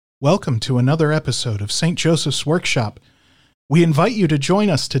Welcome to another episode of St. Joseph's Workshop. We invite you to join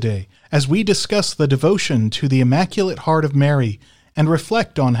us today as we discuss the devotion to the Immaculate Heart of Mary and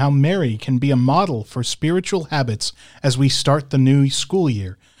reflect on how Mary can be a model for spiritual habits as we start the new school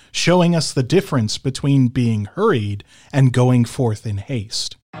year, showing us the difference between being hurried and going forth in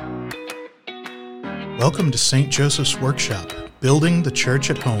haste. Welcome to St. Joseph's Workshop, building the church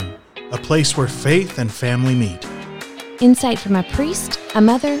at home, a place where faith and family meet. Insight from a priest, a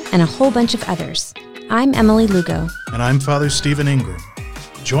mother, and a whole bunch of others. I'm Emily Lugo. And I'm Father Stephen Ingram.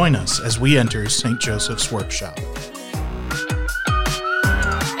 Join us as we enter St. Joseph's Workshop.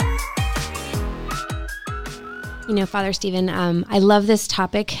 You know, Father Stephen, I love this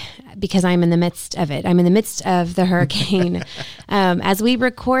topic because I'm in the midst of it. I'm in the midst of the hurricane. As we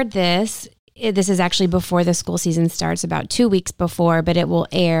record this is actually before the school season starts, about 2 weeks before, but it will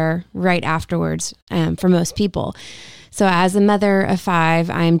air right afterwards for most people. So as a mother of 5,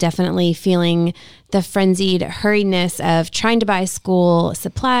 I'm definitely feeling the frenzied hurriedness of trying to buy school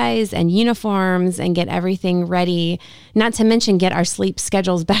supplies and uniforms and get everything ready, not to mention get our sleep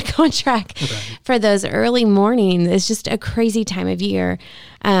schedules back on track for those early mornings. It's just a crazy time of year.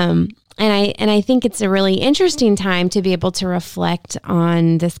 And I think it's a really interesting time to be able to reflect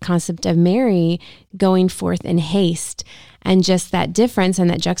on this concept of Mary going forth in haste and just that difference and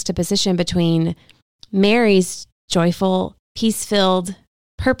that juxtaposition between Mary's joyful, peace-filled,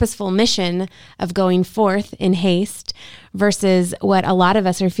 purposeful mission of going forth in haste versus what a lot of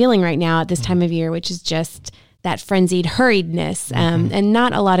us are feeling right now at this time of year, which is just that frenzied hurriedness and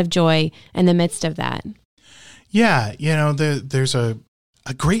not a lot of joy in the midst of that. Yeah, you know, there's a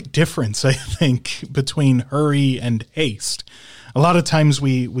great difference, I think, between hurry and haste. A lot of times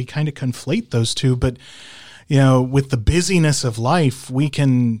we kind of conflate those two, but, you know, with the busyness of life, we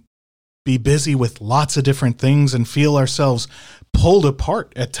can be busy with lots of different things and feel ourselves pulled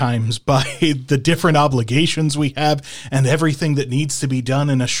apart at times by the different obligations we have and everything that needs to be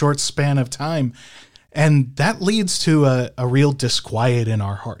done in a short span of time. And that leads to a real disquiet in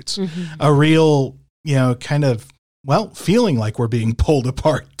our hearts, a real, you know, kind of, feeling like we're being pulled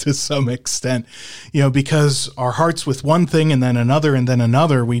apart to some extent, you know, because our heart's with one thing and then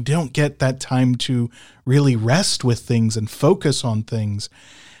another, we don't get that time to really rest with things and focus on things.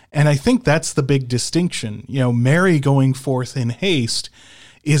 And I think that's the big distinction. You know, Mary going forth in haste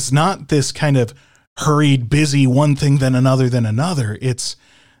is not this kind of hurried, busy, one thing then another. It's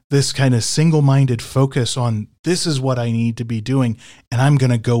this kind of single-minded focus on this is what I need to be doing, and I'm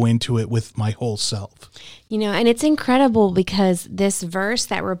going to go into it with my whole self. You know, and it's incredible because this verse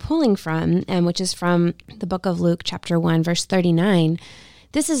that we're pulling from, which is from the book of Luke, chapter 1, verse 39,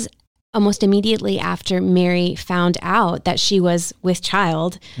 this is almost immediately after Mary found out that she was with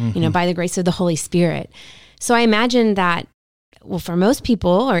child, you know, by the grace of the Holy Spirit. So I imagine that, well, for most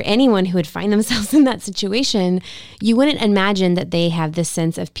people or anyone who would find themselves in that situation, you wouldn't imagine that they have this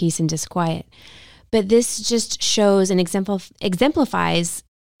sense of peace and disquiet. But this just shows and exemplifies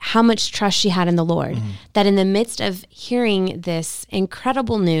how much trust she had in the Lord, that in the midst of hearing this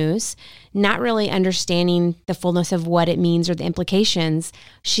incredible news, not really understanding the fullness of what it means or the implications,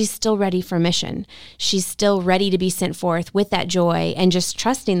 she's still ready for mission. She's still ready to be sent forth with that joy and just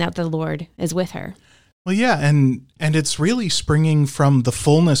trusting that the Lord is with her. Well, yeah, and it's really springing from the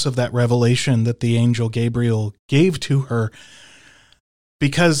fullness of that revelation that the angel Gabriel gave to her,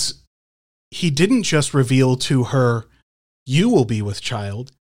 because he didn't just reveal to her, you will be with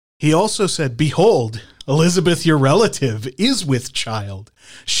child. He also said, behold, Elizabeth, your relative, is with child,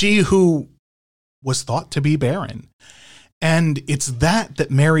 she who was thought to be barren. And it's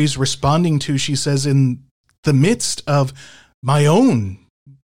that Mary's responding to, she says, in the midst of my own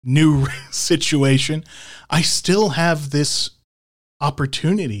new situation, I still have this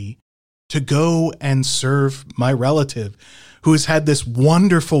opportunity to go and serve my relative who has had this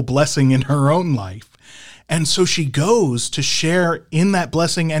wonderful blessing in her own life. And so she goes to share in that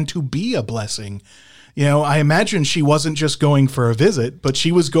blessing and to be a blessing. You know, I imagine she wasn't just going for a visit, but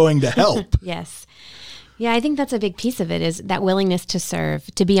she was going to help. Yes. Yeah, I think that's a big piece of it, is that willingness to serve,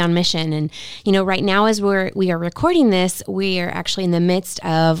 to be on mission. And, you know, right now as we are recording this, we are actually in the midst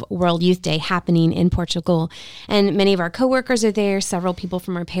of World Youth Day happening in Portugal. And many of our coworkers are there. Several people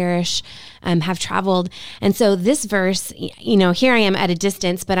from our parish have traveled. And so this verse, you know, here I am at a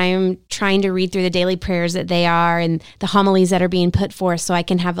distance, but I am trying to read through the daily prayers that they are and the homilies that are being put forth so I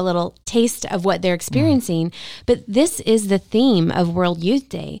can have a little taste of what they're experiencing. But this is the theme of World Youth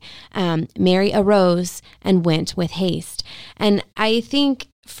Day. Mary arose and went with haste. And I think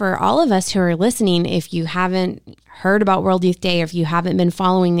for all of us who are listening, if you haven't heard about World Youth Day, or if you haven't been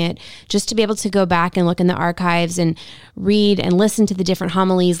following it, just to be able to go back and look in the archives and read and listen to the different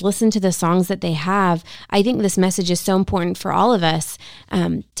homilies, listen to the songs that they have. I think this message is so important for all of us,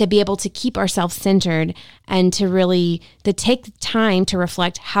 to be able to keep ourselves centered and to take the time to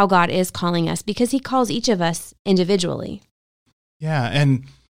reflect how God is calling us, because he calls each of us individually. Yeah. And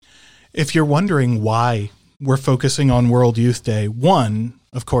if you're wondering why we're focusing on World Youth Day, one,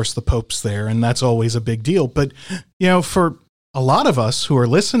 of course, the Pope's there, and that's always a big deal. But, for a lot of us who are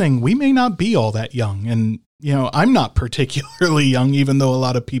listening, we may not be all that young. And, I'm not particularly young, even though a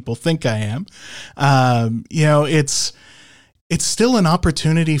lot of people think I am. It's still an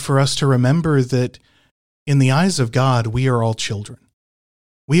opportunity for us to remember that in the eyes of God, we are all children.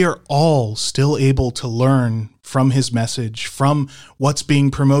 We are all still able to learn from his message, from what's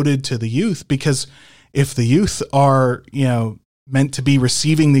being promoted to the youth, because if the youth are, meant to be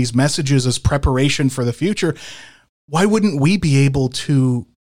receiving these messages as preparation for the future, why wouldn't we be able to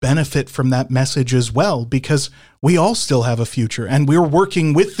benefit from that message as well? Because we all still have a future, and we're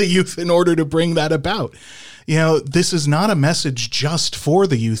working with the youth in order to bring that about. This is not a message just for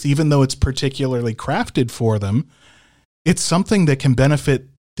the youth, even though it's particularly crafted for them. It's something that can benefit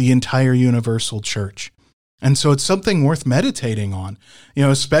the entire universal church. And so it's something worth meditating on,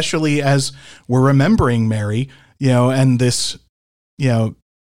 especially as we're remembering Mary, and this,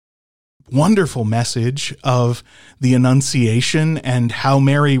 wonderful message of the Annunciation and how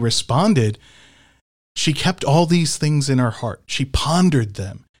Mary responded. She kept all these things in her heart. She pondered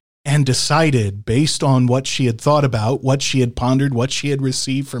them and decided, based on what she had thought about, what she had pondered, what she had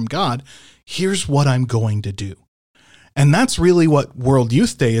received from God, here's what I'm going to do. And that's really what World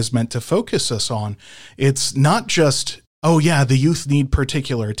Youth Day is meant to focus us on. It's not just, the youth need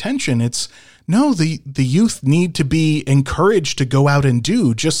particular attention. It's, no, the youth need to be encouraged to go out and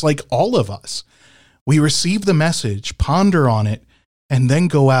do, just like all of us. We receive the message, ponder on it, and then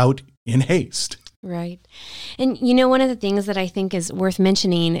go out in haste. Right. And, one of the things that I think is worth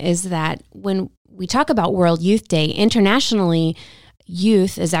mentioning is that when we talk about World Youth Day internationally,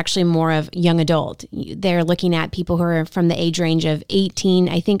 youth is actually more of young adult. They're looking at people who are from the age range of 18,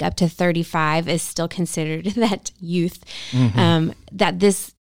 I think up to 35 is still considered that youth, that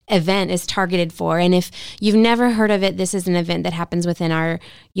this event is targeted for. And if you've never heard of it, this is an event that happens within our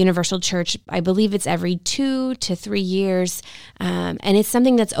universal church. I believe it's every 2 to 3 years. And it's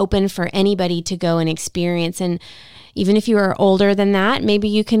something that's open for anybody to go and experience. And even if you are older than that, maybe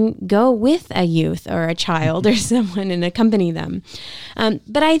you can go with a youth or a child or someone and accompany them.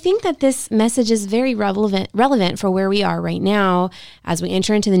 But I think that this message is very relevant for where we are right now as we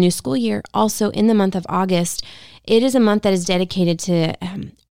enter into the new school year. Also in the month of August, it is a month that is dedicated to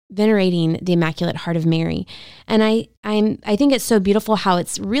venerating the Immaculate Heart of Mary. And I think it's so beautiful how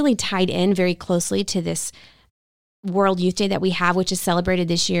it's really tied in very closely to this World Youth Day that we have, which is celebrated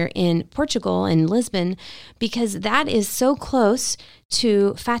this year in Portugal, in Lisbon, because that is so close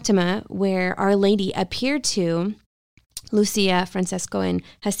to Fatima, where Our Lady appeared to Lucia, Francesco, and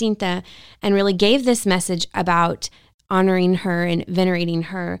Jacinta, and really gave this message about honoring her and venerating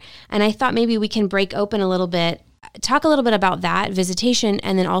her. And I thought maybe we can break open a little bit, talk a little bit about that visitation,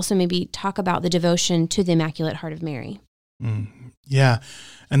 and then also maybe talk about the devotion to the Immaculate Heart of Mary. Yeah,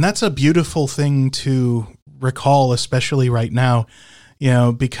 and that's a beautiful thing to recall, especially right now,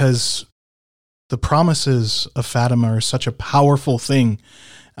 because the promises of Fatima are such a powerful thing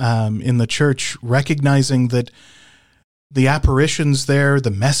in the church, recognizing that the apparitions there, the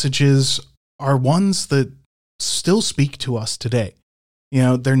messages, are ones that still speak to us today.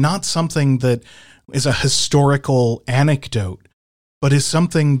 They're not something that is a historical anecdote, but is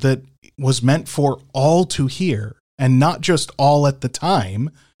something that was meant for all to hear, and not just all at the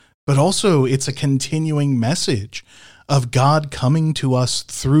time, but also it's a continuing message of God coming to us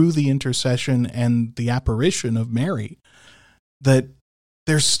through the intercession and the apparition of Mary, that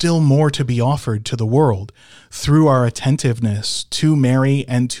there's still more to be offered to the world through our attentiveness to Mary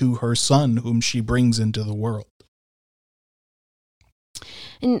and to her Son, whom she brings into the world.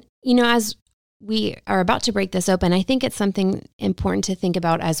 And, as we are about to break this open, I think it's something important to think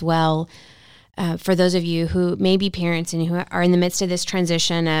about as well. For those of you who may be parents and who are in the midst of this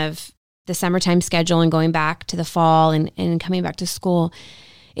transition of the summertime schedule and going back to the fall and coming back to school,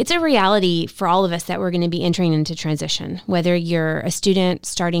 it's a reality for all of us that we're going to be entering into transition, whether you're a student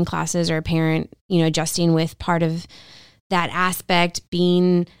starting classes or a parent, adjusting with part of that aspect,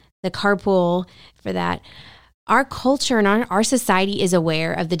 being the carpool for that. Our culture and our society is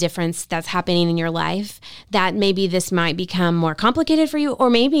aware of the difference that's happening in your life, that maybe this might become more complicated for you, or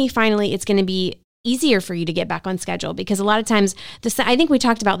maybe finally it's going to be easier for you to get back on schedule, because a lot of times I think we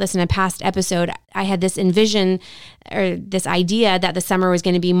talked about this in a past episode. I had this envision or this idea that the summer was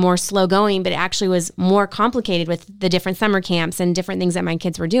going to be more slow going, but it actually was more complicated with the different summer camps and different things that my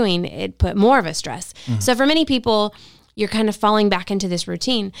kids were doing. It put more of a stress. Mm-hmm. So for many people, you're kind of falling back into this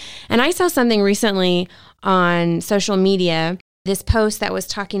routine. And I saw something recently on social media, this post that was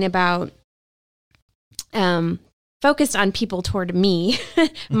talking about focused on people toward me,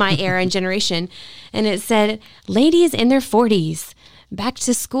 my era and generation. And it said, ladies in their 40s, back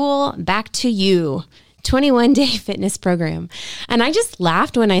to school, back to you, 21-day fitness program. And I just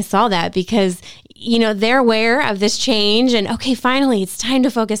laughed when I saw that, because, you know, they're aware of this change and, okay, finally, it's time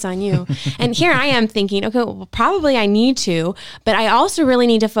to focus on you. And here I am thinking, okay, well, probably I need to, but I also really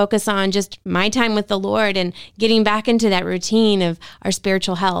need to focus on just my time with the Lord and getting back into that routine of our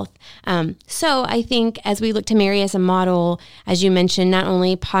spiritual health. So I think as we look to Mary as a model, as you mentioned, not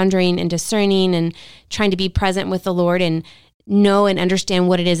only pondering and discerning and trying to be present with the Lord and know and understand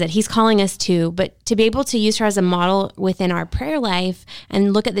what it is that he's calling us to, but to be able to use her as a model within our prayer life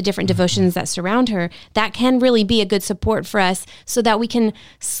and look at the different devotions that surround her, that can really be a good support for us so that we can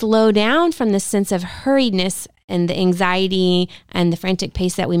slow down from the sense of hurriedness and the anxiety and the frantic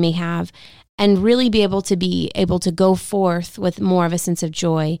pace that we may have, and really be able to go forth with more of a sense of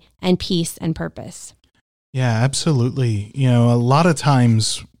joy and peace and purpose. Yeah, absolutely. You know, a lot of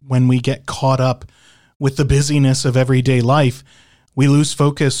times when we get caught up with the busyness of everyday life, we lose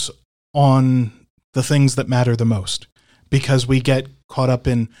focus on the things that matter the most, because we get caught up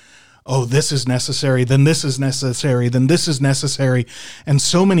in, oh, this is necessary, then this is necessary, then this is necessary. And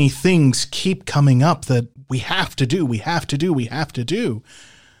so many things keep coming up that we have to do,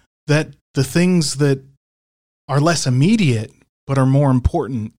 that the things that are less immediate but are more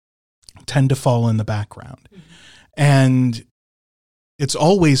important tend to fall in the background. Mm-hmm. And it's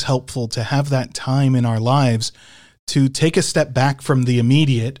always helpful to have that time in our lives to take a step back from the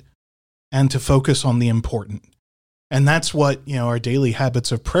immediate and to focus on the important. And that's what, you know, our daily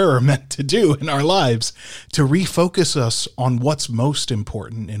habits of prayer are meant to do in our lives, to refocus us on what's most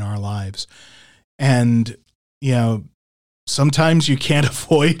important in our lives. And, you know, sometimes you can't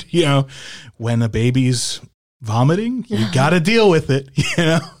avoid, you know, when a baby's vomiting, you got to deal with it, you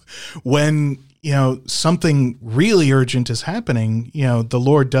know, when, you know, something really urgent is happening, you know, the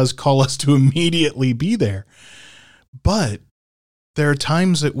Lord does call us to immediately be there. But there are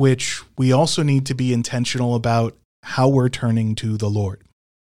times at which we also need to be intentional about how we're turning to the Lord,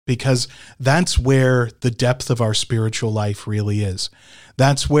 because that's where the depth of our spiritual life really is.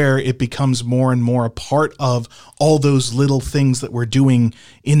 That's where it becomes more and more a part of all those little things that we're doing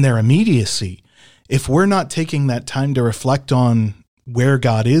in their immediacy. If we're not taking that time to reflect on where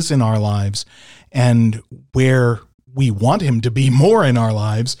God is in our lives and where we want him to be more in our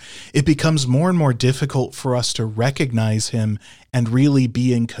lives, it becomes more and more difficult for us to recognize him and really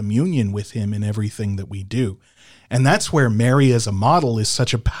be in communion with him in everything that we do. And that's where Mary as a model is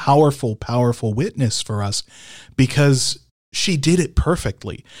such a powerful, powerful witness for us, because she did it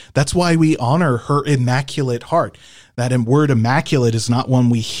perfectly. That's why we honor her Immaculate Heart. That word immaculate is not one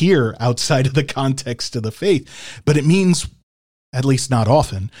we hear outside of the context of the faith, but it means, at least not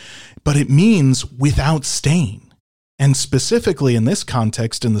often, but it means without stain. And specifically in this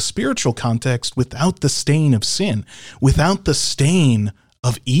context, in the spiritual context, without the stain of sin, without the stain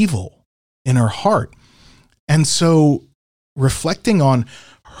of evil in her heart. And so reflecting on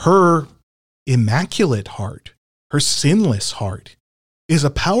her immaculate heart, her sinless heart, is a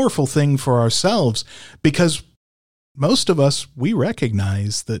powerful thing for ourselves, because most of us, we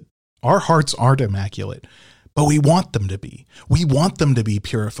recognize that our hearts aren't immaculate, but we want them to be. We want them to be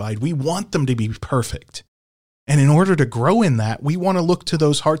purified. We want them to be perfect. And in order to grow in that, we want to look to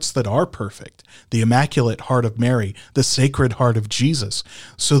those hearts that are perfect, the Immaculate Heart of Mary, the Sacred Heart of Jesus,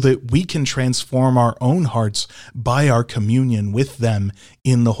 so that we can transform our own hearts by our communion with them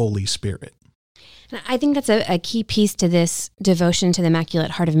in the Holy Spirit. I think that's a key piece to this devotion to the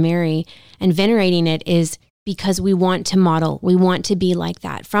Immaculate Heart of Mary, and venerating it is because we want to model, we want to be like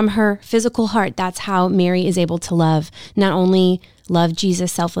that. From her physical heart, that's how Mary is able to love, not only love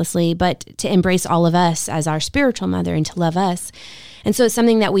Jesus selflessly, but to embrace all of us as our spiritual mother and to love us. And so it's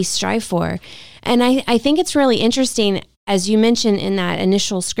something that we strive for. And I think it's really interesting, as you mentioned in that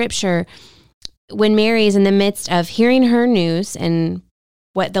initial scripture, when Mary is in the midst of hearing her news and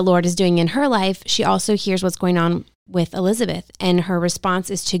what the Lord is doing in her life, she also hears what's going on with Elizabeth, and her response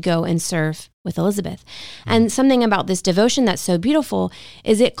is to go and serve with Elizabeth. And something about this devotion that's so beautiful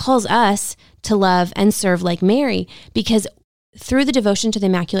is it calls us to love and serve like Mary, because through the devotion to the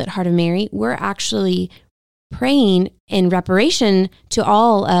Immaculate Heart of Mary, we're actually praying in reparation to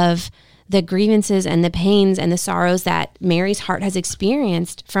all of the grievances and the pains and the sorrows that Mary's heart has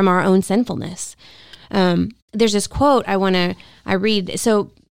experienced from our own sinfulness. There's this quote I read.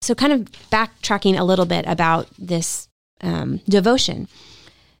 So kind of backtracking a little bit about this devotion.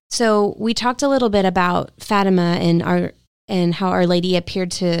 So we talked a little bit about Fatima and how Our Lady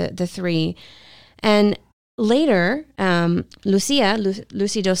appeared to the three. And later, Lucy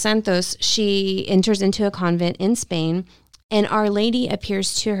dos Santos, she enters into a convent in Spain, and Our Lady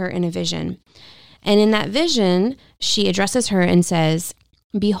appears to her in a vision. And in that vision, she addresses her and says,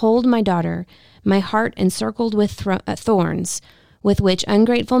 "Behold, my daughter, my heart encircled with thorns, with which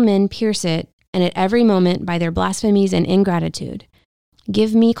ungrateful men pierce it, and at every moment by their blasphemies and ingratitude.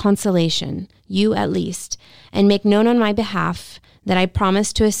 Give me consolation, you at least, and make known on my behalf that I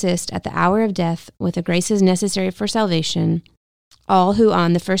promise to assist at the hour of death with the graces necessary for salvation all who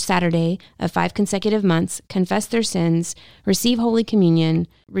on the first Saturday of 5 consecutive months confess their sins, receive Holy Communion,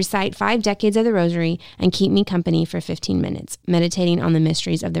 recite 5 decades of the Rosary, and keep me company for 15 minutes, meditating on the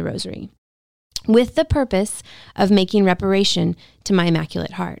mysteries of the Rosary, with the purpose of making reparation to my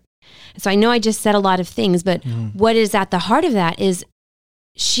Immaculate Heart." So I know I just said a lot of things, but what is at the heart of that is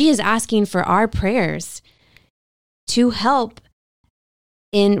she is asking for our prayers to help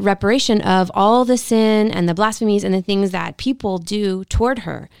in reparation of all the sin and the blasphemies and the things that people do toward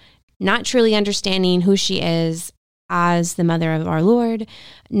her, not truly understanding who she is as the mother of our Lord,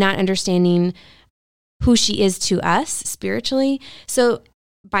 not understanding who she is to us spiritually. So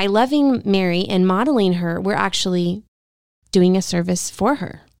by loving Mary and modeling her, we're actually doing a service for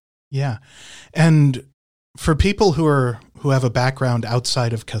her. Yeah. And for people who have a background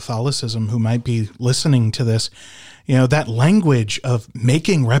outside of Catholicism who might be listening to this, you know, that language of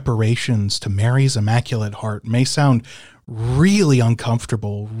making reparations to Mary's Immaculate Heart may sound really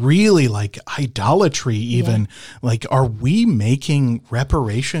uncomfortable, really like idolatry even. Yeah. Like, are we making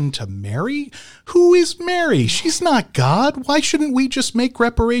reparation to Mary? Who is Mary? She's not God. Why shouldn't we just make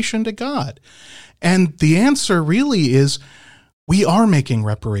reparation to God? And the answer really is we are making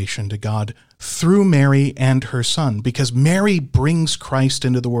reparation to God through Mary and her son, because Mary brings Christ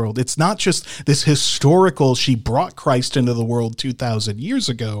into the world. It's not just this historical, she brought Christ into the world 2,000 years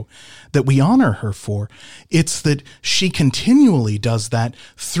ago that we honor her for. It's that she continually does that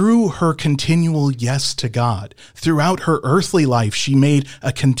through her continual yes to God. Throughout her earthly life, she made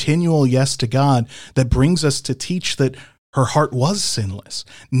a continual yes to God that brings us to teach that her heart was sinless,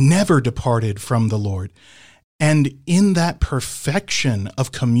 never departed from the Lord. And in that perfection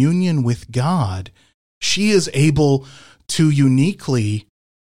of communion with God, she is able to uniquely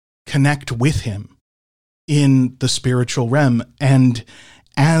connect with him in the spiritual realm. And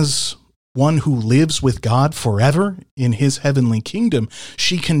as one who lives with God forever in his heavenly kingdom,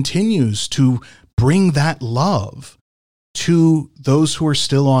 she continues to bring that love to those who are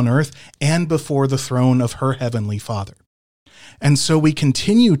still on earth and before the throne of her heavenly Father. And so we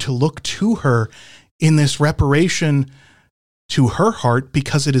continue to look to her in this reparation to her heart,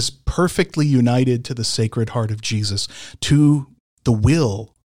 because it is perfectly united to the Sacred Heart of Jesus, to the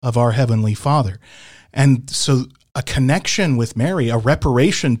will of our Heavenly Father. And so a connection with Mary, a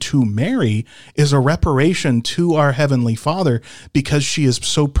reparation to Mary, is a reparation to our Heavenly Father because she is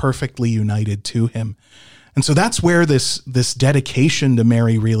so perfectly united to him. And so that's where this dedication to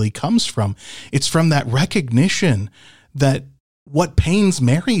Mary really comes from. It's from that recognition that what pains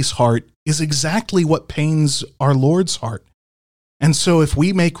Mary's heart is exactly what pains our Lord's heart. And so if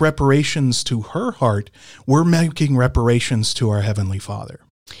we make reparations to her heart, we're making reparations to our Heavenly Father.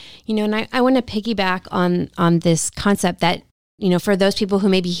 You know, and I want to piggyback on this concept that, you know, for those people who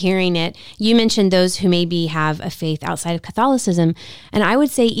may be hearing it, you mentioned those who maybe have a faith outside of Catholicism. And I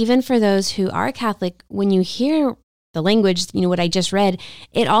would say even for those who are Catholic, when you hear the language, you know, what I just read,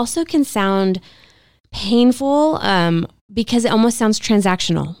 it also can sound painful, because it almost sounds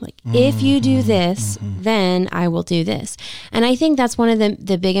transactional. Like, if you do this, then I will do this. And I think that's one of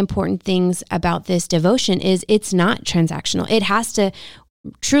the big important things about this devotion is it's not transactional. It has to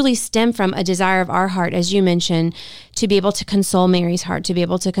truly stem from a desire of our heart, as you mentioned, to be able to console Mary's heart, to be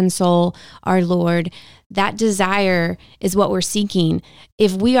able to console our Lord. That desire is what we're seeking.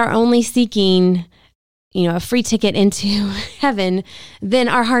 If we are only seeking, you know, a free ticket into heaven, then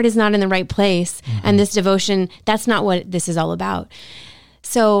our heart is not in the right place. And this devotion, that's not what this is all about.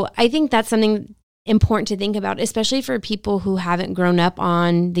 So I think that's something important to think about, especially for people who haven't grown up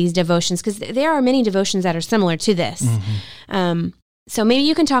on these devotions, because there are many devotions that are similar to this. So maybe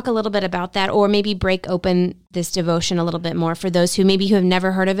you can talk a little bit about that, or maybe break open this devotion a little bit more for those who have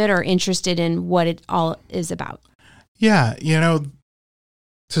never heard of it or interested in what it all is about. Yeah, you know,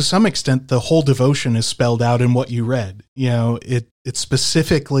 to some extent, the whole devotion is spelled out in what you read. You know, it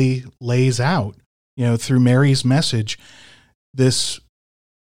specifically lays out, through Mary's message, this,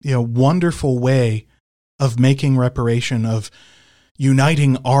 wonderful way of making reparation, of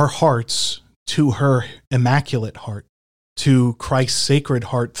uniting our hearts to her Immaculate Heart, to Christ's Sacred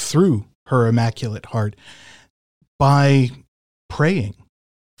Heart through her Immaculate Heart, by praying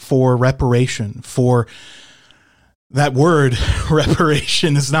for reparation. For that word,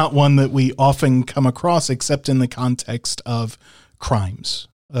 reparation, is not one that we often come across except in the context of crimes,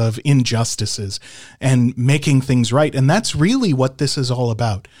 of injustices, and making things right. And that's really what this is all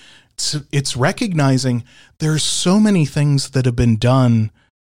about. It's recognizing there's so many things that have been done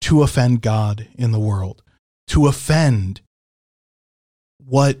to offend God in the world, to offend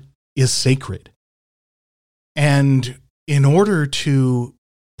what is sacred. And in order to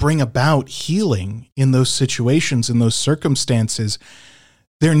bring about healing in those situations, in those circumstances,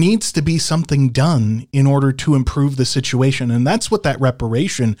 there needs to be something done in order to improve the situation. And that's what that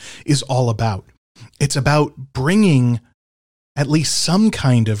reparation is all about. It's about bringing at least some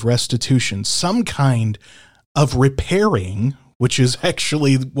kind of restitution, some kind of repairing, which is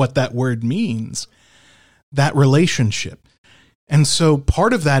actually what that word means, that relationship. And so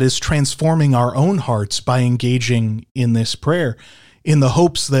part of that is transforming our own hearts by engaging in this prayer, in the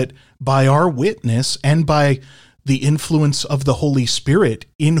hopes that by our witness and by the influence of the Holy Spirit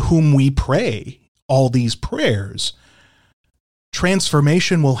in whom we pray all these prayers,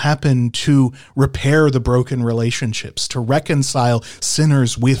 transformation will happen to repair the broken relationships, to reconcile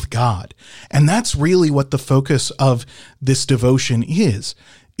sinners with God. And that's really what the focus of this devotion is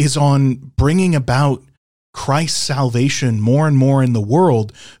on bringing about Christ's salvation more and more in the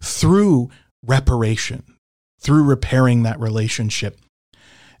world through reparation, through repairing that relationship.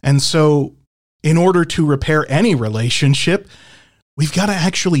 And so in order to repair any relationship, we've got to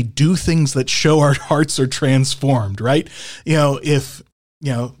actually do things that show our hearts are transformed, right? If,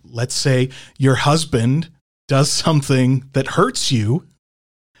 let's say your husband does something that hurts you,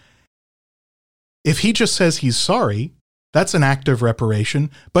 if he just says he's sorry, that's an act of reparation,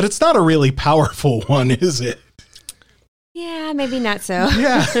 but it's not a really powerful one, is it? Yeah, maybe not so.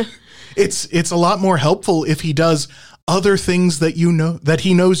 Yeah. It's a lot more helpful if he does other things that that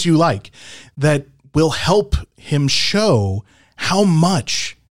he knows you like, that will help him show how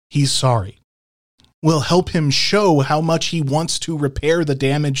much he's sorry, will help him show how much he wants to repair the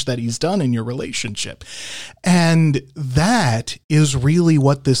damage that he's done in your relationship. And that is really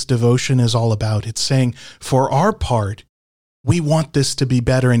what this devotion is all about. It's saying, for our part, we want this to be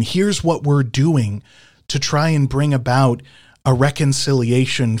better, and here's what we're doing to try and bring about a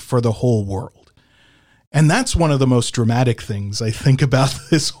reconciliation for the whole world. And that's one of the most dramatic things I think about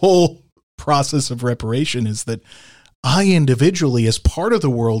this whole process of reparation, is that I individually, as part of the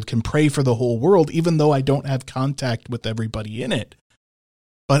world, can pray for the whole world, even though I don't have contact with everybody in it.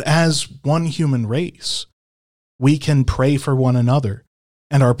 But as one human race, we can pray for one another.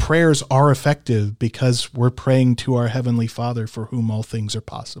 And our prayers are effective because we're praying to our Heavenly Father, for whom all things are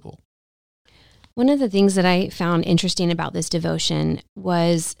possible. One of the things that I found interesting about this devotion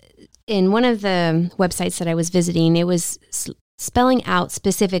was in one of the websites that I was visiting, it was spelling out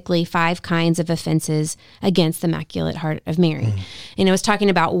specifically 5 kinds of offenses against the Immaculate Heart of Mary. And it was talking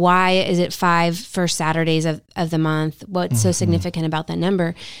about why is it 5 first Saturdays of the month? What's so significant about that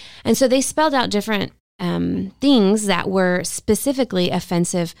number? And so they spelled out different things that were specifically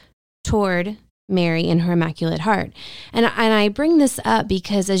offensive toward Mary and her Immaculate Heart. And I bring this up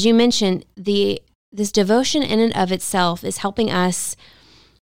because, as you mentioned, this devotion in and of itself is helping us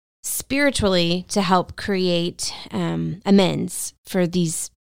spiritually to help create amends for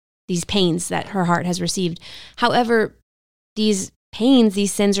these pains that her heart has received. However, these pains,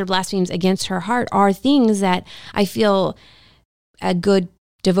 these sins or blasphemies against her heart are things that I feel a good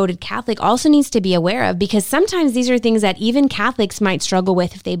devoted Catholic also needs to be aware of, because sometimes these are things that even Catholics might struggle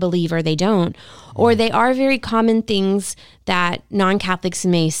with if they believe or they don't, or they are very common things that non-Catholics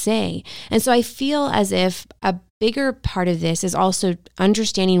may say. And so I feel as if a bigger part of this is also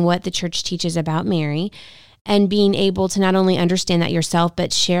understanding what the Church teaches about Mary and being able to not only understand that yourself,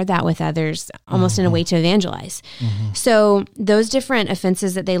 but share that with others, almost in a way to evangelize. So those different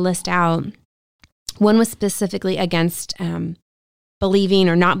offenses that they list out, one was specifically against believing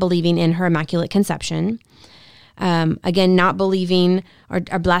or not believing in her Immaculate Conception. Again, not believing or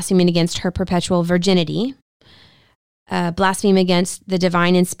blaspheming against her perpetual virginity. Blaspheme against the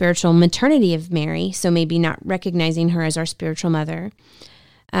divine and spiritual maternity of Mary, so maybe not recognizing her as our spiritual mother.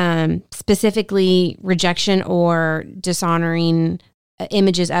 Specifically, rejection or dishonoring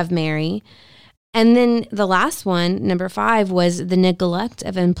images of Mary. And then the last one, number 5, was the neglect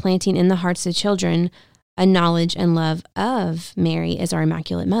of implanting in the hearts of children a knowledge and love of Mary as our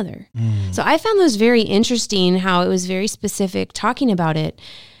Immaculate Mother. So I found those very interesting, how it was very specific talking about it.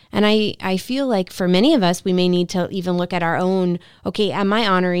 And I feel like for many of us, we may need to even look at our own, okay, am I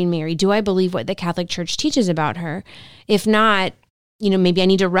honoring Mary? Do I believe what the Catholic Church teaches about her? If not, maybe I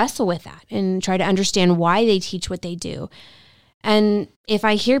need to wrestle with that and try to understand why they teach what they do. And if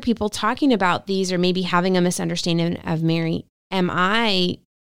I hear people talking about these or maybe having a misunderstanding of Mary, am I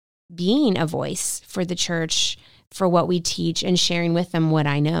being a voice for the church for what we teach and sharing with them what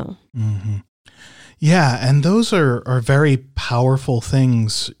I know? Mm-hmm. Yeah, and those are very powerful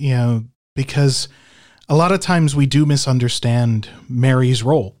things, because a lot of times we do misunderstand Mary's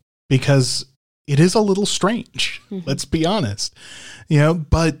role because it is a little strange, let's be honest,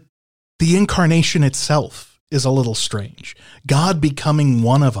 but the incarnation itself is a little strange. God becoming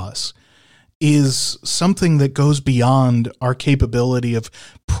one of us is something that goes beyond our capability of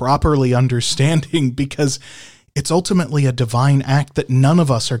properly understanding because it's ultimately a divine act that none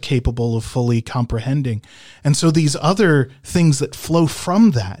of us are capable of fully comprehending. And so these other things that flow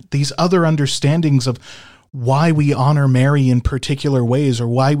from that, these other understandings of why we honor Mary in particular ways or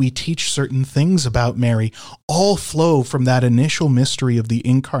why we teach certain things about Mary, all flow from that initial mystery of the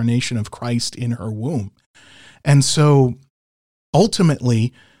incarnation of Christ in her womb. And so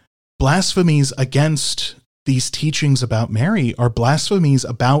ultimately, blasphemies against these teachings about Mary are blasphemies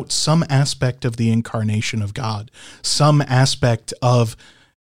about some aspect of the incarnation of God, some aspect of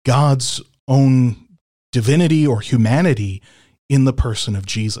God's own divinity or humanity in the person of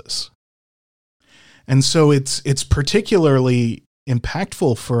Jesus. And so it's particularly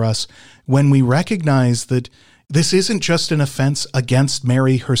impactful for us when we recognize that this isn't just an offense against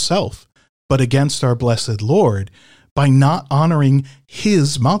Mary herself, but against our blessed Lord by not honoring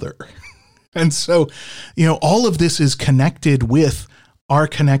his mother. And so, all of this is connected with our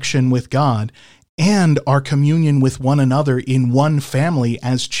connection with God and our communion with one another in one family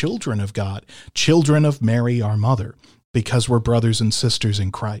as children of God, children of Mary, our mother, because we're brothers and sisters in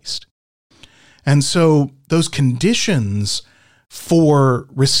Christ. And so those conditions for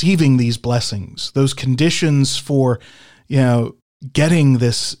receiving these blessings, those conditions for, getting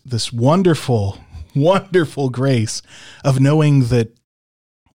this wonderful, wonderful grace of knowing that,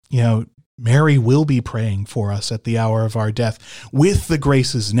 Mary will be praying for us at the hour of our death with the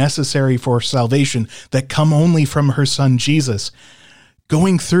graces necessary for salvation that come only from her son, Jesus,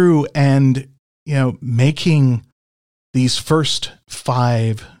 going through and, making these first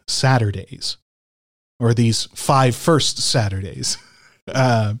 5 Saturdays or these 5 first Saturdays,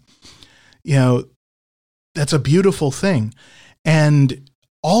 that's a beautiful thing. And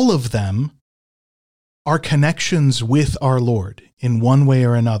all of them are connections with our Lord in one way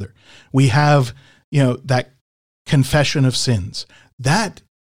or another. We have, that confession of sins. That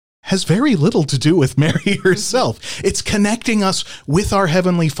has very little to do with Mary herself. It's connecting us with our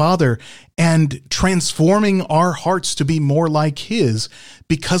Heavenly Father and transforming our hearts to be more like His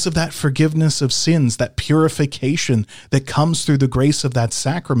because of that forgiveness of sins, that purification that comes through the grace of that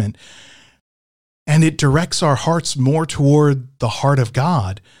sacrament. And it directs our hearts more toward the heart of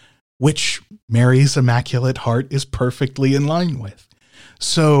God, which Mary's Immaculate Heart is perfectly in line with.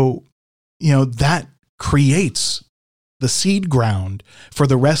 So, that creates the seed ground for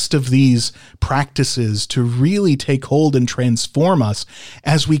the rest of these practices to really take hold and transform us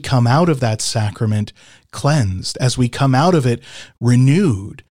as we come out of that sacrament cleansed, as we come out of it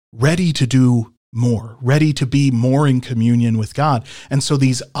renewed, ready to do more, ready to be more in communion with God. And so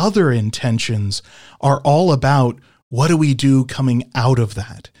these other intentions are all about what do we do coming out of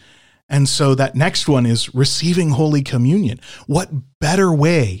that? And so that next one is receiving Holy Communion. What better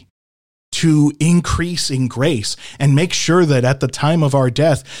way to increase in grace and make sure that at the time of our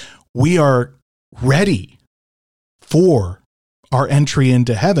death, we are ready for our entry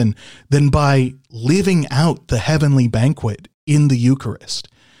into heaven than by living out the heavenly banquet in the Eucharist.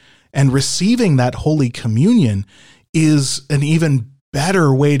 And receiving that Holy Communion is an even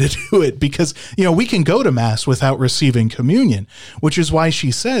better way to do it because, we can go to Mass without receiving communion, which is why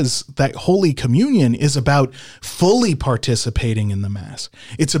she says that Holy Communion is about fully participating in the Mass.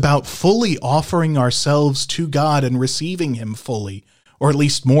 It's about fully offering ourselves to God and receiving Him fully, or at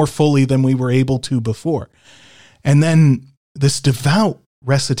least more fully than we were able to before. And then this devout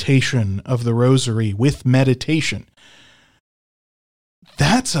recitation of the Rosary with meditation,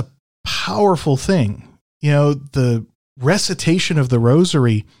 that's a powerful thing. The recitation of the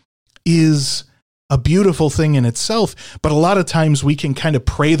Rosary is a beautiful thing in itself, but a lot of times we can kind of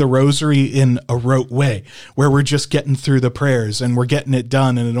pray the Rosary in a rote way where we're just getting through the prayers and we're getting it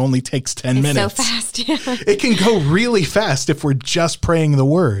done and it only takes 10 minutes. So fast. Yeah. It can go really fast if we're just praying the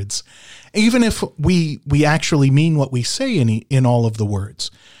words. even if we actually mean what we say in all of the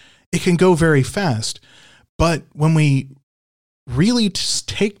words. It can go very fast. But when we really just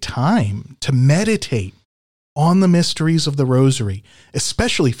take time to meditate on the mysteries of the Rosary,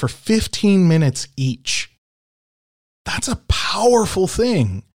 especially for 15 minutes each, that's a powerful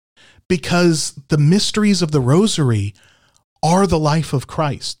thing, because the mysteries of the Rosary are the life of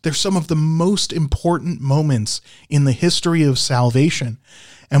Christ. They're some of the most important moments in the history of salvation.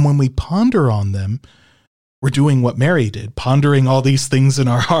 And when we ponder on them, we're doing what Mary did, pondering all these things in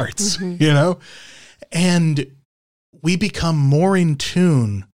our hearts, and we become more in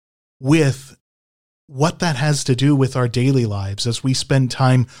tune with what that has to do with our daily lives as we spend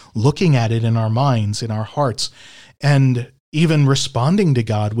time looking at it in our minds, in our hearts, and even responding to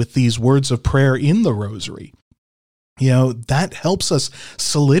God with these words of prayer in the Rosary. That helps us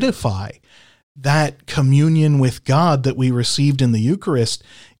solidify that communion with God that we received in the Eucharist,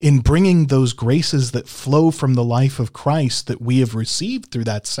 in bringing those graces that flow from the life of Christ that we have received through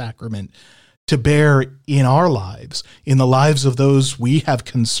that sacrament to bear in our lives, in the lives of those we have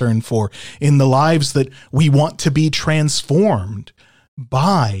concern for, in the lives that we want to be transformed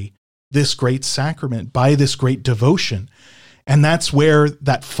by this great sacrament, by this great devotion. And that's where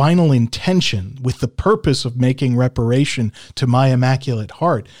that final intention, with the purpose of making reparation to my Immaculate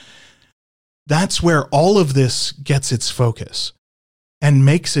Heart, that's where all of this gets its focus and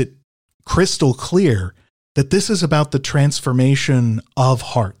makes it crystal clear that this is about the transformation of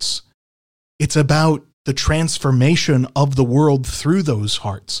hearts. It's about the transformation of the world through those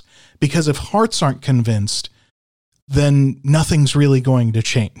hearts. Because if hearts aren't convinced, then nothing's really going to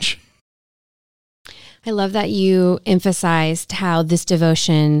change. I love that you emphasized how this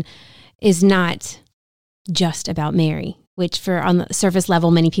devotion is not just about Mary, which on the surface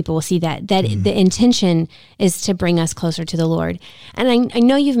level, many people will see that the intention is to bring us closer to the Lord. And I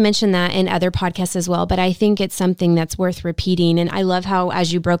know you've mentioned that in other podcasts as well, but I think it's something that's worth repeating. And I love how,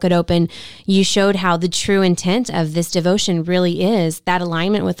 as you broke it open, you showed how the true intent of this devotion really is that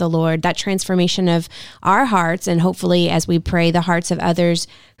alignment with the Lord, that transformation of our hearts, and hopefully, as we pray, the hearts of others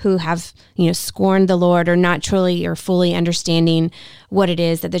who have, scorned the Lord or not truly or fully understanding what it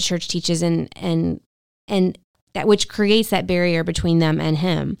is that the church teaches, and that which creates that barrier between them and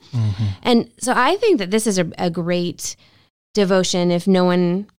him. And so I think that this is a great devotion if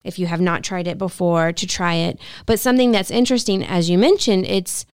you have not tried it before, to try it. But something that's interesting, as you mentioned,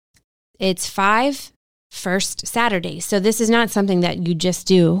 it's 5 first Saturdays. So this is not something that you just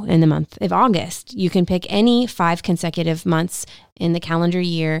do in the month of August. You can pick any 5 consecutive months in the calendar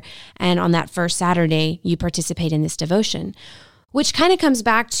year, and on that first Saturday, you participate in this devotion. Which kind of comes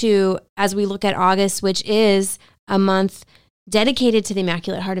back to, as we look at August, which is a month dedicated to the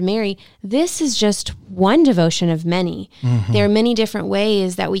Immaculate Heart of Mary, this is just one devotion of many. There are many different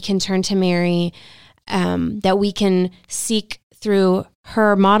ways that we can turn to Mary, that we can seek through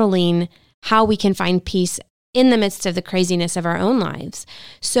her modeling how we can find peace in the midst of the craziness of our own lives.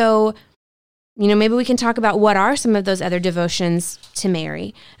 So, maybe we can talk about what are some of those other devotions to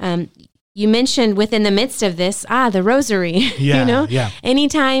Mary. You mentioned within the midst of this, the Rosary. Yeah.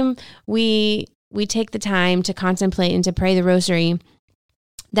 Anytime we take the time to contemplate and to pray the Rosary,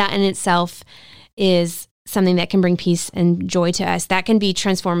 that in itself is something that can bring peace and joy to us. That can be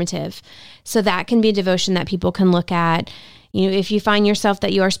transformative. So that can be a devotion that people can look at. If you find yourself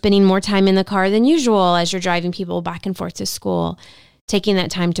that you are spending more time in the car than usual as you're driving people back and forth to school, taking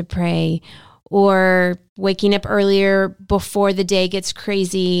that time to pray, or waking up earlier before the day gets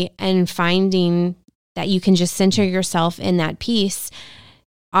crazy and finding that you can just center yourself in that peace,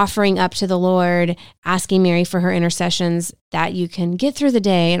 offering up to the Lord, asking Mary for her intercessions, that you can get through the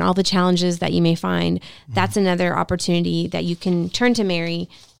day and all the challenges that you may find. That's another opportunity that you can turn to Mary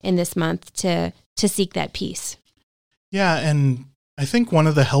in this month to seek that peace. Yeah, and I think one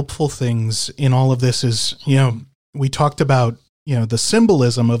of the helpful things in all of this is, we talked about the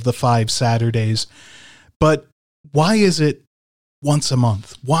symbolism of the 5 Saturdays, but why is it once a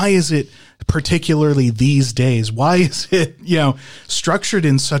month? Why is it particularly these days? Why is it, structured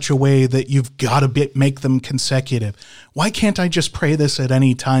in such a way that you've got to make them consecutive? Why can't I just pray this at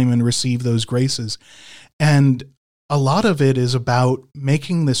any time and receive those graces? And a lot of it is about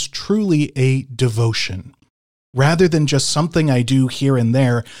making this truly a devotion, rather than just something I do here and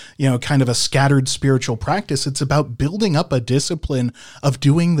there, kind of a scattered spiritual practice. It's about building up a discipline of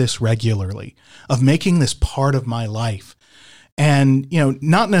doing this regularly, of making this part of my life. And,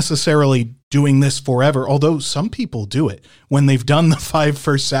 not necessarily doing this forever, although some people do it. When they've done the 5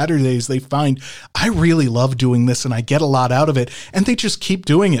 first Saturdays, they find, I really love doing this and I get a lot out of it. And they just keep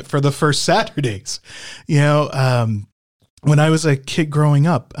doing it for the first Saturdays. when I was a kid growing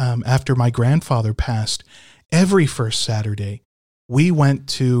up, after my grandfather passed, every first Saturday, we went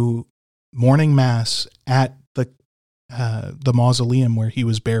to morning mass at the mausoleum where he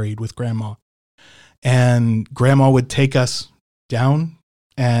was buried with Grandma. And Grandma would take us down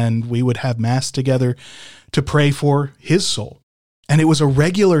and we would have mass together to pray for his soul. And it was a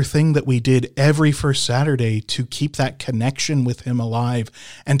regular thing that we did every first Saturday to keep that connection with him alive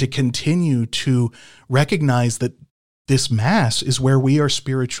and to continue to recognize that this mass is where we are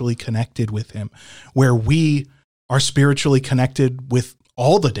spiritually connected with him, where we are spiritually connected with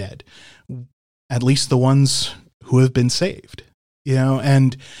all the dead, at least the ones who have been saved,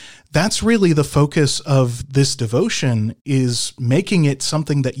 and that's really the focus of this devotion, is making it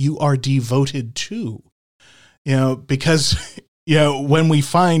something that you are devoted to, because, when we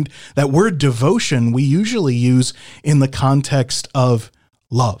find that word devotion, we usually use in the context of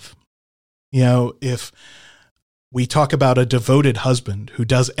love. If we talk about a devoted husband who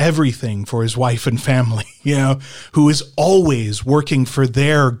does everything for his wife and family, who is always working for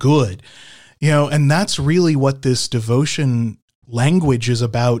their good, and that's really what this devotion language is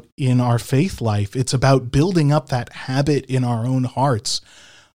about in our faith life. It's about building up that habit in our own hearts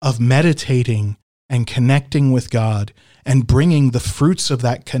of meditating and connecting with God and bringing the fruits of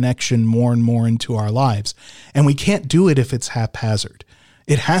that connection more and more into our lives. And we can't do it if it's haphazard.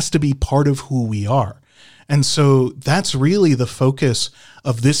 It has to be part of who we are. And so that's really the focus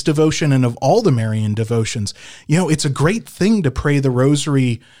of this devotion and of all the Marian devotions. It's a great thing to pray the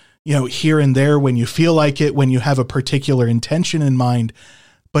rosary, here and there when you feel like it, when you have a particular intention in mind,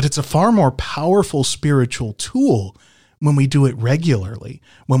 but it's a far more powerful spiritual tool when we do it regularly,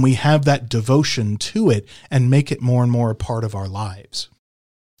 when we have that devotion to it and make it more and more a part of our lives.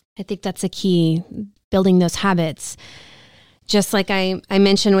 I think that's a key, building those habits. Just like I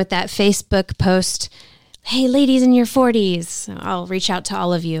mentioned with that Facebook post, hey, ladies in your 40s, I'll reach out to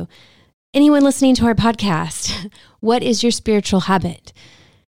all of you. Anyone listening to our podcast, what is your spiritual habit?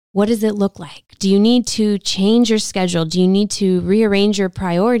 What does it look like? Do you need to change your schedule? Do you need to rearrange your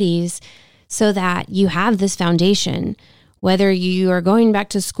priorities so that you have this foundation? Whether you are going back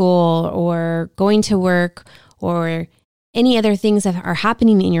to school or going to work or any other things that are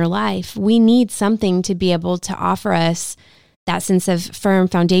happening in your life, we need something to be able to offer us that sense of firm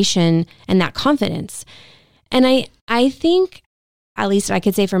foundation and that confidence. And I think, at least I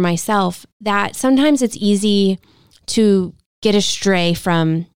could say for myself, that sometimes it's easy to get astray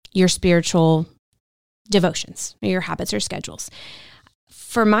from your spiritual devotions or your habits or schedules.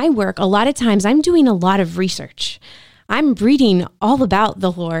 For my work, a lot of times I'm doing a lot of research. I'm reading all about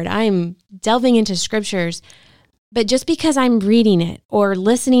the Lord. I'm delving into scriptures. But just because I'm reading it or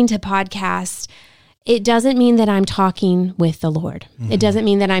listening to podcasts, it doesn't mean that I'm talking with the Lord. Mm-hmm. It doesn't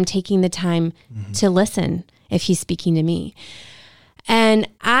mean that I'm taking the time to listen if he's speaking to me. And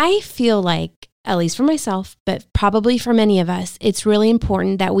I feel like, at least for myself, but probably for many of us, it's really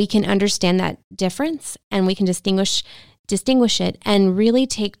important that we can understand that difference and we can distinguish it and really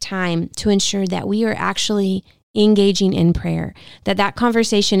take time to ensure that we are actually engaging in prayer, that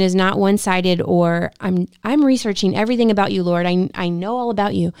conversation is not one-sided or I'm researching everything about you, Lord. I know all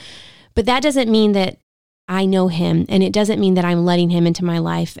about you, but that doesn't mean that I know him, and it doesn't mean that I'm letting him into my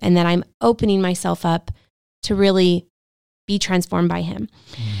life and that I'm opening myself up to really be transformed by him.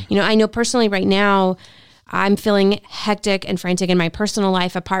 I know personally right now, I'm feeling hectic and frantic in my personal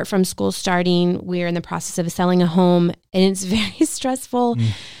life. Apart from school starting, we're in the process of selling a home and it's very stressful.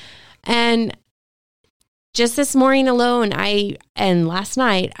 And just this morning alone, and last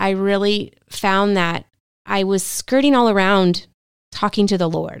night, I really found that I was skirting all around talking to the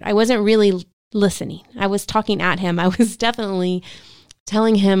Lord. I wasn't really listening. I was talking at him. I was definitely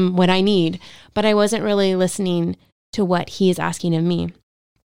telling him what I need, but I wasn't really listening to what he is asking of me.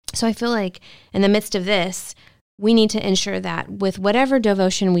 So I feel like in the midst of this, we need to ensure that with whatever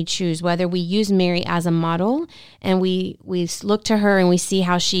devotion we choose, whether we use Mary as a model and we look to her and we see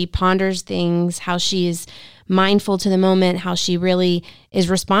how she ponders things, how she is mindful to the moment, how she really is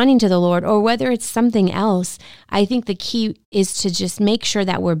responding to the Lord, or whether it's something else, I think the key is to just make sure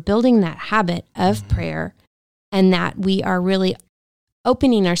that we're building that habit of prayer and that we are really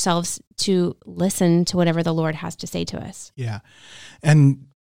opening ourselves to listen to whatever the Lord has to say to us. Yeah. And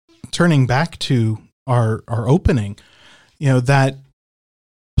turning back to our opening, that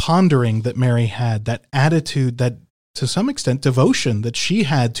pondering that Mary had, that attitude, that to some extent devotion that she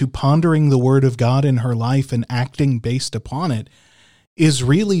had to pondering the word of God in her life and acting based upon it is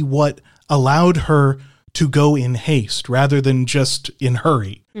really what allowed her to go in haste rather than just in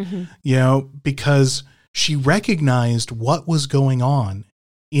hurry, because she recognized what was going on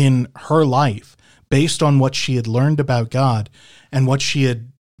in her life based on what she had learned about God and what she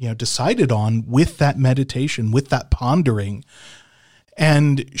had, decided on with that meditation, with that pondering.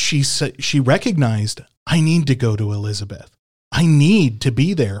 And she recognized, I need to go to Elizabeth. I need to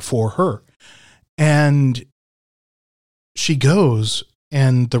be there for her. And she goes,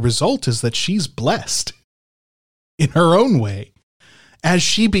 and the result is that she's blessed in her own way as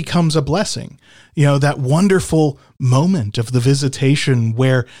she becomes a blessing. That wonderful moment of the visitation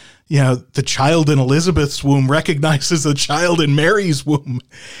where, the child in Elizabeth's womb recognizes the child in Mary's womb,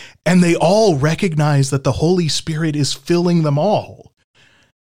 and they all recognize that the Holy Spirit is filling them all.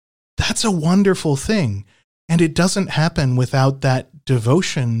 That's a wonderful thing. And it doesn't happen without that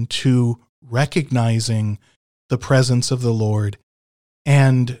devotion to recognizing the presence of the Lord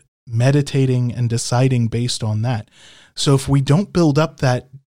and meditating and deciding based on that. So if we don't build up that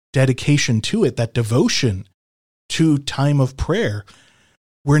dedication to it, that devotion to time of prayer,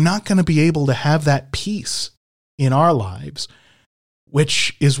 we're not going to be able to have that peace in our lives,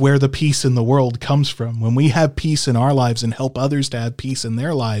 which is where the peace in the world comes from. When we have peace in our lives and help others to have peace in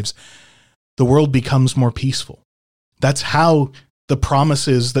their lives, the world becomes more peaceful. That's how the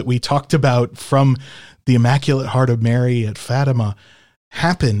promises that we talked about from the Immaculate Heart of Mary at Fatima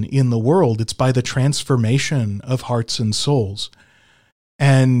happen in the world. It's by the transformation of hearts and souls.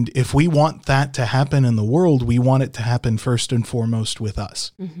 And if we want that to happen in the world, we want it to happen first and foremost with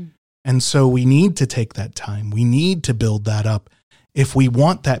us. Mm-hmm. And so we need to take that time. We need to build that up. If we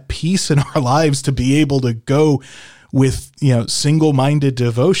want that peace in our lives to be able to go with, single-minded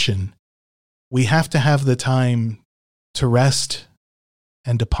devotion, we have to have the time to rest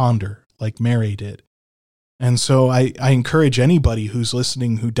and to ponder like Mary did. And so I encourage anybody who's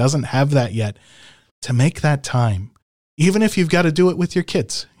listening who doesn't have that yet to make that time, even if you've got to do it with your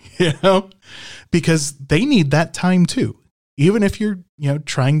kids, because they need that time too. Even if you're,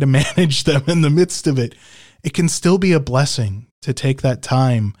 trying to manage them in the midst of it, it can still be a blessing to take that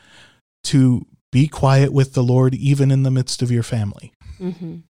time to be quiet with the Lord, even in the midst of your family.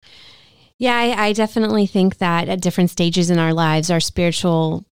 Mm-hmm. Yeah, I definitely think that at different stages in our lives, our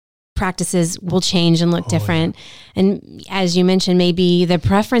spiritual practices will change and look different. Yeah. And as you mentioned, maybe the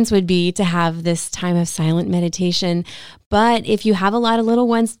preference would be to have this time of silent meditation. But if you have a lot of little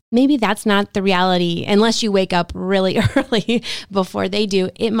ones, maybe that's not the reality. Unless you wake up really early before they do,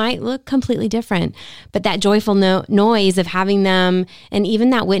 it might look completely different. But that joyful noise of having them, and even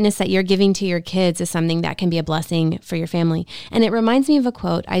that witness that you're giving to your kids, is something that can be a blessing for your family. And it reminds me of a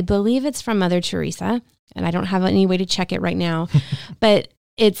quote. I believe it's from Mother Teresa, and I don't have any way to check it right now, but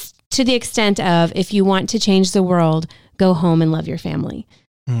it's to the extent of, if you want to change the world, go home and love your family.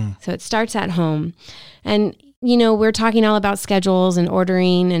 So it starts at home. And, we're talking all about schedules and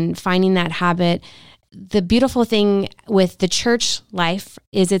ordering and finding that habit. The beautiful thing with the church life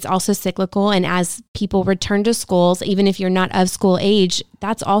is it's also cyclical. And as people return to schools, even if you're not of school age,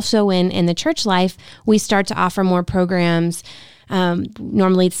 that's also when in the church life, we start to offer more programs.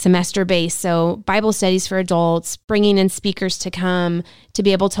 Normally it's semester based. So Bible studies for adults, bringing in speakers to come to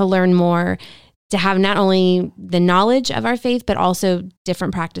be able to learn more, to have not only the knowledge of our faith, but also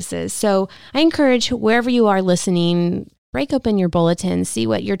different practices. So I encourage wherever you are listening, break open your bulletin, see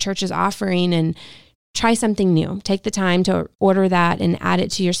what your church is offering, and try something new. Take the time to order that and add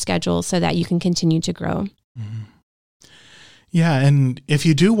it to your schedule so that you can continue to grow. Mm-hmm. Yeah, and if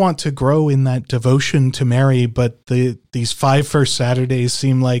you do want to grow in that devotion to Mary, but these 5 first Saturdays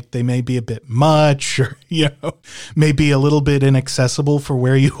seem like they may be a bit much, or maybe a little bit inaccessible for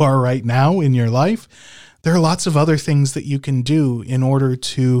where you are right now in your life, there are lots of other things that you can do in order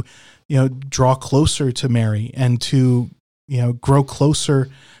to, draw closer to Mary and to, grow closer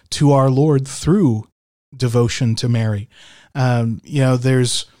to our Lord through devotion to Mary.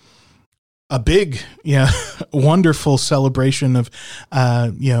 There's a big, wonderful celebration of,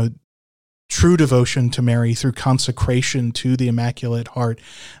 true devotion to Mary through consecration to the Immaculate Heart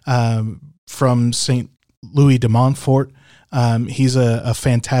from St. Louis de Montfort. He's a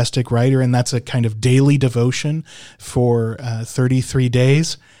fantastic writer, and that's a kind of daily devotion for 33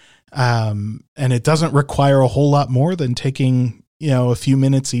 days. And it doesn't require a whole lot more than taking, a few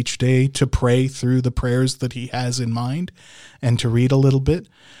minutes each day to pray through the prayers that he has in mind and to read a little bit.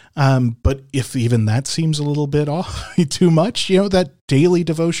 But if even that seems a little bit too much, that daily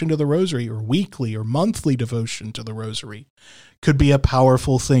devotion to the rosary or weekly or monthly devotion to the rosary could be a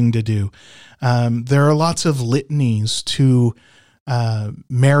powerful thing to do. There are lots of litanies to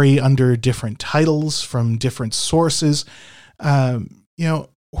Mary under different titles from different sources, or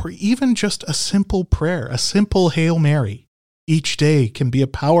even just a simple prayer, a simple Hail Mary each day can be a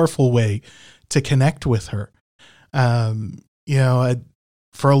powerful way to connect with her.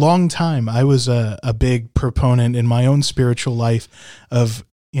 for a long time, I was a big proponent in my own spiritual life of,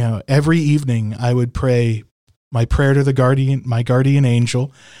 every evening I would pray my prayer to my guardian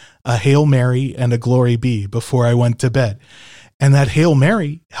angel, a Hail Mary and a Glory Be before I went to bed. And that Hail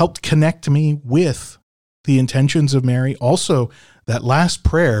Mary helped connect me with the intentions of Mary. Also, that last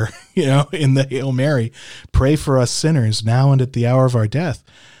prayer, in the Hail Mary, pray for us sinners now and at the hour of our death.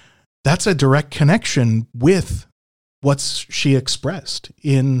 That's a direct connection with what she expressed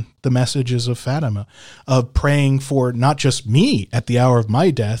in the messages of Fatima, of praying for not just me at the hour of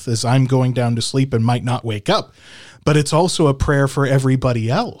my death as I'm going down to sleep and might not wake up, but it's also a prayer for everybody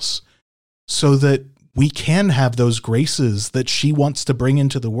else so that we can have those graces that she wants to bring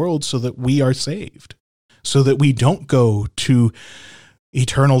into the world so that we are saved, so that we don't go to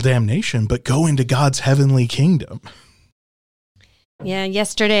eternal damnation, but go into God's heavenly kingdom. Yeah,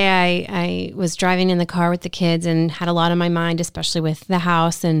 yesterday I was driving in the car with the kids and had a lot on my mind, especially with the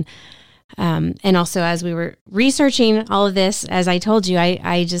house. And also as we were researching all of this, as I told you,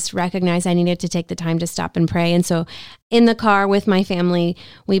 I just recognized I needed to take the time to stop and pray. And so in the car with my family,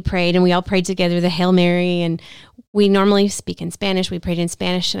 we prayed, and we all prayed together the Hail Mary, and we normally speak in Spanish. We prayed in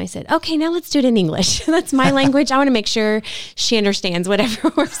Spanish, and I said, okay, now let's do it in English. That's my language. I want to make sure she understands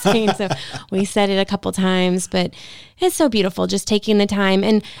whatever we're saying. So we said it a couple times, but it's so beautiful just taking the time.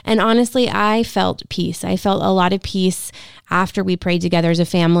 And honestly, I felt peace. I felt a lot of peace after we prayed together as a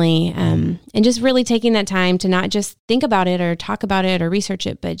family, and just really taking that time to not just think about it or talk about it or research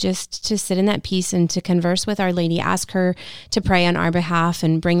it, but just to sit in that peace and to converse with Our Lady, ask her to pray on our behalf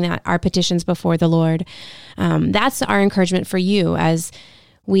and bring our petitions before the Lord. That's our encouragement for you as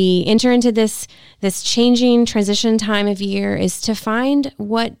we enter into this changing transition time of year, is to find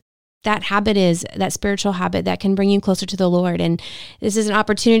what that habit is, that spiritual habit that can bring you closer to the Lord. And this is an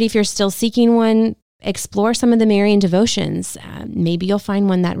opportunity, if you're still seeking one, explore some of the Marian devotions. Maybe you'll find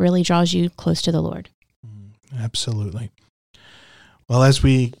one that really draws you close to the Lord. Absolutely. Well, as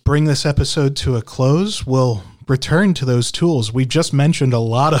we bring this episode to a close, we'll return to those tools. We've just mentioned a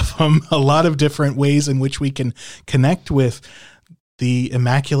lot of them, a lot of different ways in which we can connect with the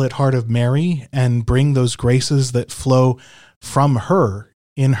Immaculate Heart of Mary and bring those graces that flow from her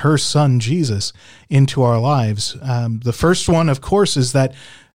in her Son, Jesus, into our lives. The first one, of course, is that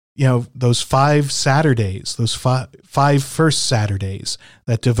those 5 Saturdays, those five first Saturdays,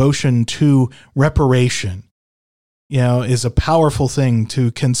 that devotion to reparation, is a powerful thing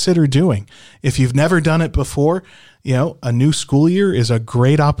to consider doing. If you've never done it before, a new school year is a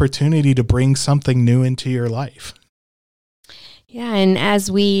great opportunity to bring something new into your life. Yeah, and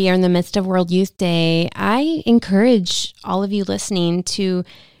as we are in the midst of World Youth Day, I encourage all of you listening to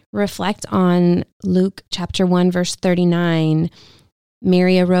reflect on Luke chapter 1, verse 39.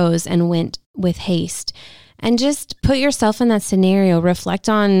 Mary arose and went with haste. And just put yourself in that scenario. Reflect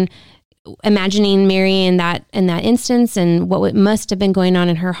on imagining Mary in that instance and what must have been going on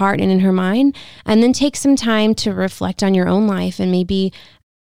in her heart and in her mind. And then take some time to reflect on your own life and maybe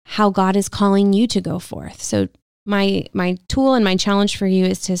how God is calling you to go forth. So my tool and my challenge for you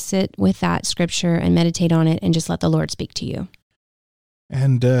is to sit with that scripture and meditate on it and just let the Lord speak to you.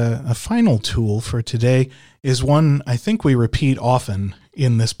 And a final tool for today is one I think we repeat often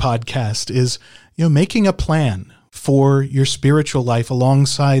in this podcast is, making a plan for your spiritual life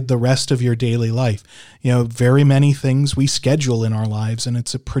alongside the rest of your daily life. Very many things we schedule in our lives, and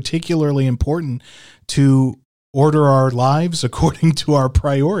it's particularly important to order our lives according to our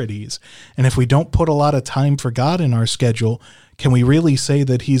priorities. And if we don't put a lot of time for God in our schedule, can we really say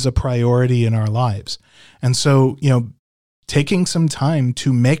that He's a priority in our lives? And so, taking some time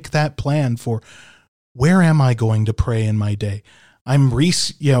to make that plan for where am I going to pray in my day? I'm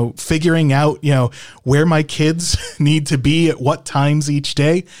figuring out, where my kids need to be at what times each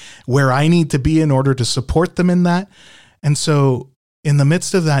day, where I need to be in order to support them in that. And so in the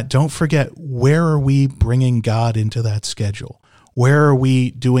midst of that, don't forget, where are we bringing God into that schedule? Where are we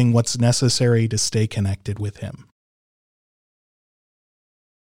doing what's necessary to stay connected with Him?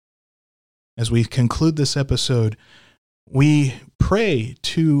 As we conclude this episode, we pray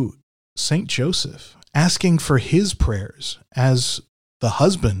to Saint Joseph, asking for his prayers as the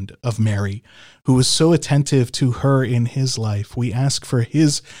husband of Mary, who was so attentive to her in his life. We ask for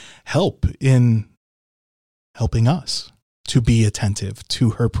his help in helping us to be attentive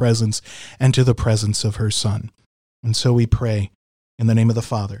to her presence and to the presence of her Son. And so we pray in the name of the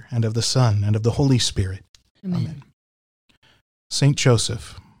Father, and of the Son, and of the Holy Spirit. Amen. Saint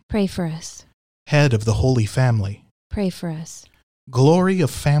Joseph, pray for us. Head of the Holy Family, pray for us. Glory of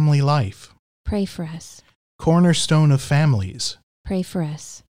family life, pray for us. Cornerstone of families, pray for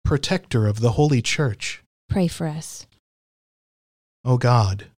us. Protector of the Holy Church, pray for us. O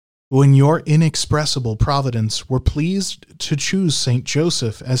God, who in your inexpressible providence were pleased to choose Saint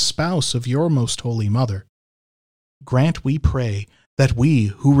Joseph as spouse of your most holy mother, grant, we pray, that we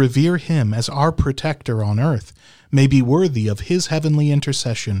who revere him as our protector on earth may be worthy of his heavenly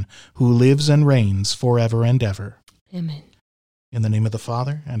intercession, who lives and reigns forever and ever. Amen. In the name of the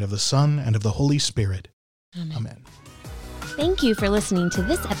Father, and of the Son, and of the Holy Spirit. Amen. Amen. Thank you for listening to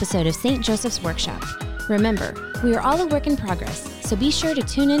this episode of St. Joseph's Workshop. Remember, we are all a work in progress, so be sure to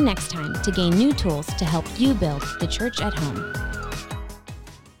tune in next time to gain new tools to help you build the church at home.